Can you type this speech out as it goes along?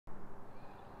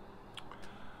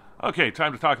Okay,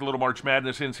 time to talk a little March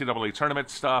Madness NCAA tournament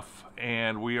stuff,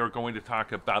 and we are going to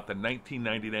talk about the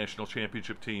 1990 National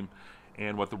Championship team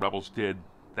and what the Rebels did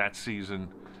that season.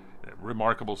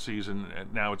 Remarkable season.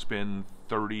 Now it's been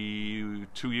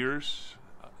 32 years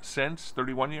since,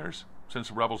 31 years since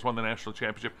the Rebels won the national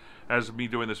championship as of me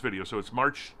doing this video. So it's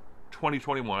March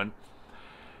 2021,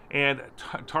 and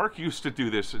Tark used to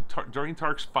do this during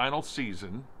Tark's final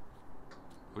season,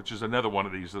 which is another one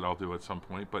of these that I'll do at some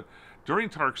point. But during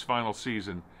Tark's final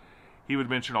season, he would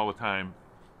mention all the time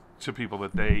to people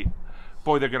that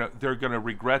they're gonna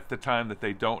regret the time that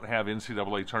they don't have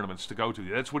NCAA tournaments to go to.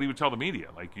 That's what he would tell the media.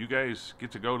 Like, you guys get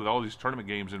to go to all these tournament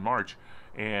games in March,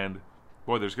 and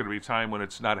boy, there's going to be a time when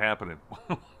it's not happening.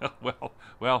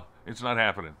 well, it's not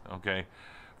happening. Okay,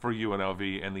 for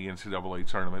UNLV and the NCAA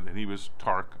tournament, and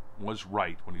Tark was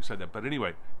right when he said that. But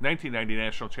anyway, 1990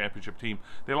 National Championship team.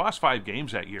 They lost 5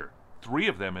 games that year. 3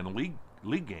 of them in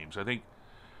league games. I think.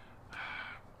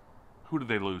 Who did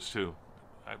they lose to?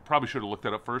 I probably should have looked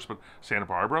that up first, but Santa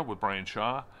Barbara with Brian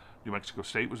Shaw. New Mexico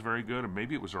State was very good, and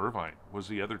maybe it was Irvine was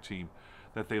the other team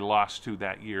that they lost to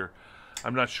that year.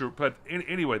 I'm not sure, but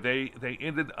anyway, they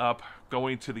ended up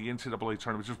going to the NCAA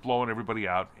tournament, just blowing everybody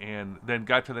out, and then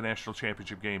got to the national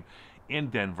championship game in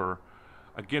Denver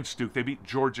against Duke. They beat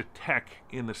Georgia Tech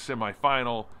in the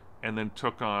semifinal, and then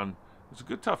took on, it was a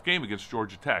good tough game against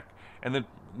Georgia Tech, and then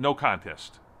no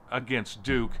contest against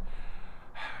Duke,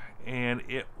 and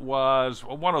it was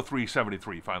a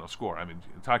 103-73 final score. I mean,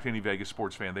 talk to any Vegas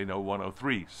sports fan, they know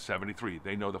 103-73.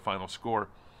 They know the final score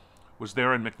was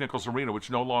there in McNichols Arena, which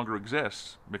no longer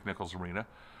exists, McNichols Arena.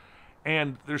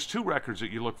 And there's 2 records that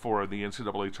you look for in the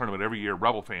NCAA tournament every year,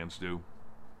 Rebel fans do,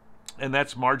 and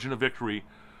that's margin of victory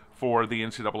for the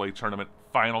NCAA tournament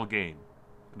final game.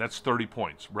 And that's 30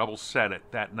 points. Rebels set it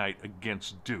that night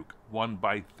against Duke, won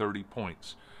by 30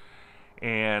 points.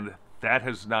 And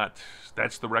that's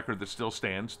the record that still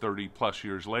stands 30 plus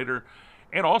years later.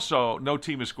 And also, no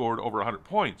team has scored over 100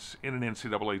 points in an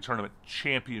NCAA tournament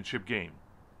championship game.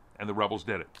 And the Rebels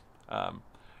did it,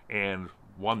 and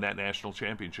won that national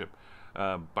championship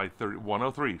by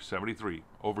 103-73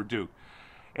 over Duke.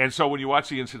 And so when you watch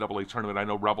the NCAA tournament, I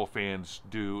know Rebel fans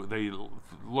do, they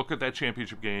look at that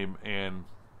championship game and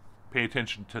pay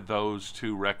attention to those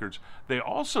 2 records. They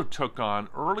also took on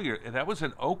earlier, and that was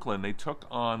in Oakland, they took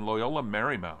on Loyola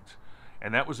Marymount,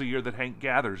 and that was the year that Hank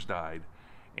Gathers died,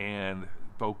 and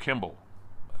Bo Kimball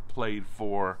played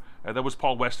for, that was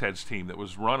Paul Westhead's team that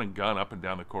was run and gun up and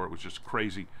down the court. It was just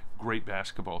crazy, great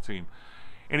basketball team.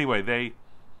 Anyway,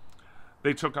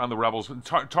 they took on the Rebels.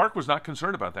 Tark was not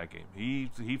concerned about that game. He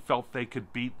felt they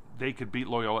could beat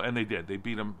Loyola, and they did. They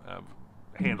beat them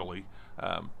handily.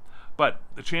 But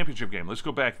the championship game, let's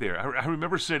go back there. I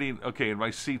remember sitting, in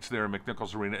my seats there in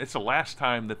McNichols Arena. It's the last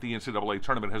time that the NCAA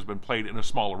tournament has been played in a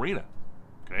small arena.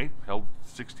 Okay, held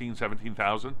 16,000,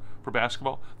 17,000 for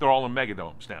basketball. They're all in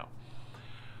megadomes now.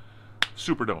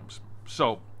 Superdomes.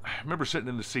 So I remember sitting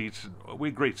in the seats. We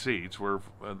had great seats.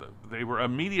 They were a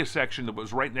media section that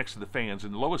was right next to the fans,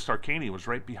 and Lois Tarkanian was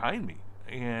right behind me,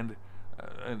 and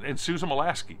Susan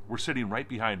Molaski were sitting right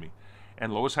behind me.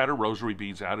 And Lois had her rosary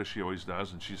beads out, as she always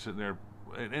does, and she's sitting there.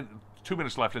 And 2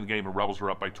 minutes left in the game, and Rebels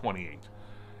were up by 28.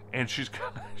 And she's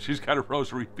got her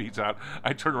rosary beads out.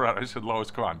 I turned around. I said,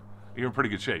 "Lois, come on, you're in pretty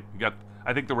good shape.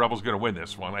 I think the Rebels going to win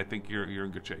this one. I think you're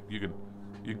in good shape. You can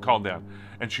calm down."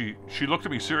 And she looked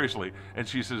at me seriously, and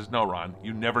she says, "No, Ron,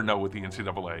 you never know with the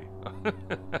NCAA."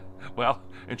 Well,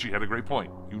 and she had a great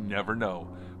point. You never know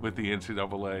with the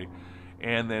NCAA.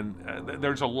 And then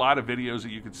there's a lot of videos that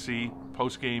you could see,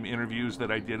 post-game interviews that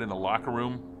I did in the locker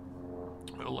room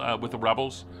with the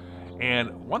Rebels.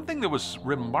 And one thing that was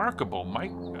remarkable, Mike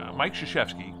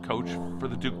Krzyzewski, coach for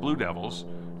the Duke Blue Devils,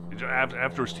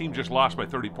 after his team just lost by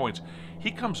 30 points, he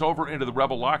comes over into the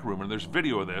Rebel locker room, and there's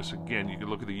video of this. Again, you can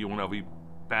look at the UNLV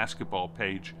basketball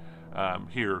page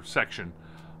section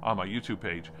on my YouTube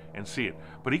page and see it.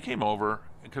 But he came over,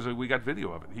 because we got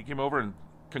video of it, he came over and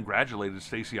congratulated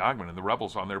Stacey Ogman and the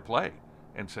Rebels on their play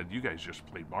and said, "You guys just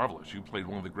played marvelous. You played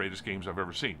one of the greatest games I've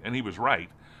ever seen." And he was right.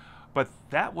 But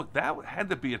that had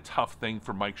to be a tough thing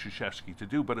for Mike Krzyzewski to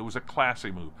do, but it was a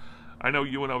classy move. I know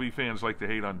UNLV fans like to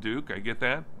hate on Duke. I get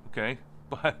that, okay?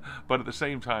 But at the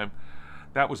same time,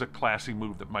 that was a classy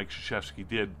move that Mike Krzyzewski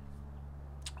did,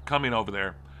 coming over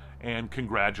there and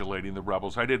congratulating the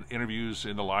Rebels. I did interviews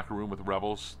in the locker room with the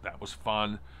Rebels. That was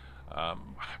fun.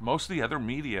 Most of the other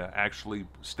media actually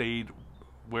stayed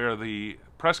where the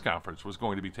press conference was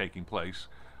going to be taking place.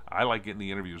 I like getting the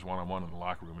interviews one-on-one in the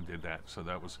locker room, and did that. So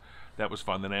that was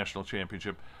fun. The national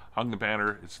championship hung the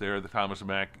banner. It's there, the Thomas and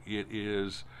Mack. It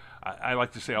is I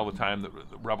like to say all the time that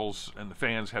the Rebels and the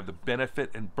fans have the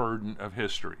benefit and burden of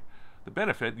history. The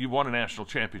benefit, you won a national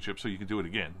championship, so you can do it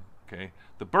again. Okay.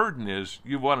 The burden is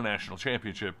you won a national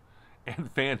championship,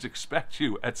 and fans expect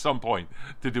you at some point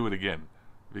to do it again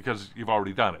because you've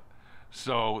already done it.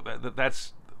 So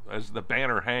that's, as the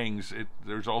banner hangs,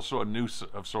 there's also a noose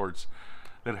of sorts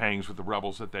that hangs with the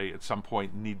Rebels that they at some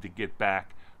point need to get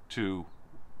back to.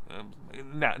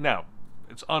 Now,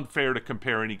 it's unfair to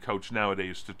compare any coach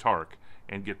nowadays to Tark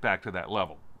and get back to that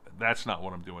level. That's not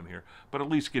what I'm doing here. But at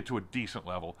least get to a decent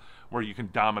level where you can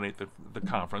dominate the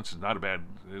conference. It's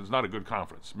not a good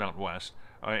conference, Mountain West,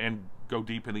 and go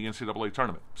deep in the NCAA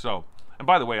tournament. So, and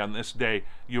by the way, on this day,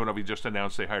 UNLV just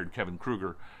announced they hired Kevin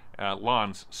Kruger,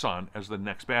 Lon's son, as the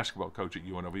next basketball coach at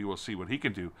UNLV. We'll see what he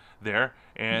can do there,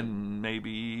 and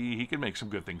maybe he can make some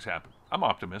good things happen. I'm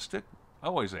optimistic. I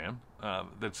always am,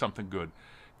 that something good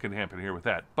can happen here with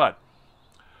that. But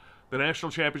the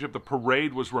national championship, the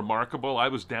parade was remarkable. I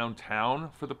was downtown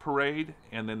for the parade,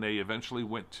 and then they eventually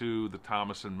went to the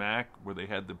Thomas and Mack where they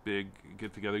had the big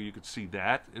get-together. You could see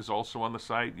that is also on the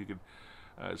site. You could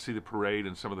see the parade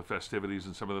and some of the festivities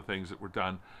and some of the things that were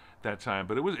done that time.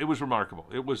 But it was remarkable.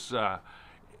 It was.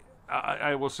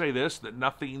 I will say this: that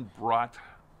nothing brought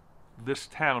this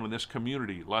town and this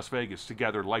community, Las Vegas,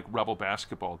 together like Rebel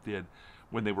basketball did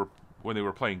when they were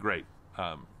playing great,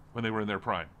 when they were in their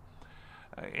prime.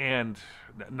 And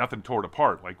nothing tore it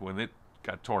apart like when it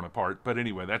got torn apart. But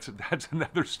anyway, that's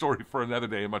another story for another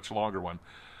day, a much longer one.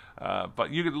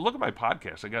 But you can look at my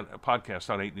podcast. I got a podcast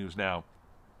on 8 News Now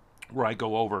where I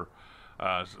go over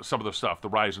some of the stuff, the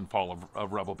rise and fall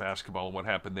of Rebel basketball and what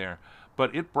happened there.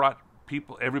 But it brought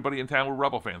everybody in town were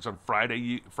Rebel fans. On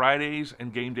Fridays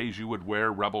and game days, you would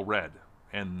wear Rebel red.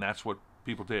 And that's what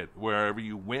people did. Wherever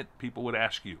you went, people would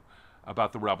ask you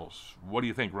about the Rebels. What do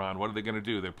you think, Ron? What are they going to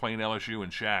do? They're playing LSU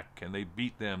and Shaq. Can they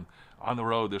beat them on the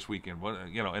road this weekend?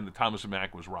 And the Thomas and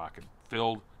Mack was rocking,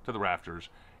 filled to the rafters,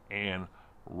 and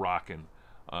rocking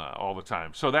all the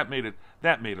time. So that made it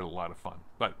a lot of fun.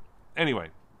 But anyway,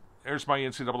 there's my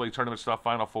NCAA tournament stuff.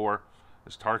 Final Four,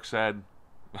 as Tark said.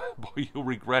 Boy, you'll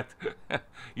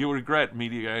regret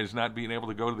media guys not being able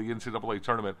to go to the NCAA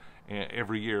tournament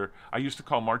every year. I used to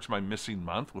call March my missing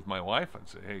month with my wife. I'd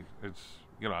say, hey,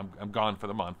 I'm gone for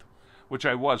the month, which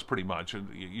I was pretty much. And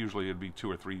usually it'd be 2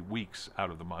 or 3 weeks out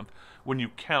of the month. When you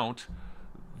count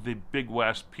the Big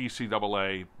West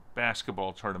PCAA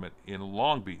basketball tournament in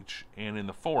Long Beach and in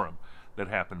the Forum that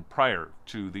happened prior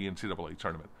to the NCAA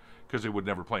tournament, because they would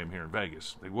never play them here in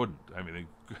Vegas. They wouldn't. I mean,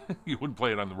 you wouldn't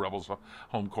play it on the Rebels'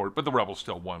 home court, but the Rebels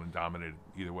still won and dominated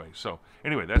either way. So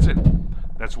anyway, that's it.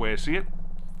 That's the way I see it.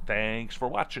 Thanks for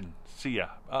watching. See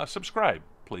ya. Subscribe,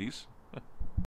 please.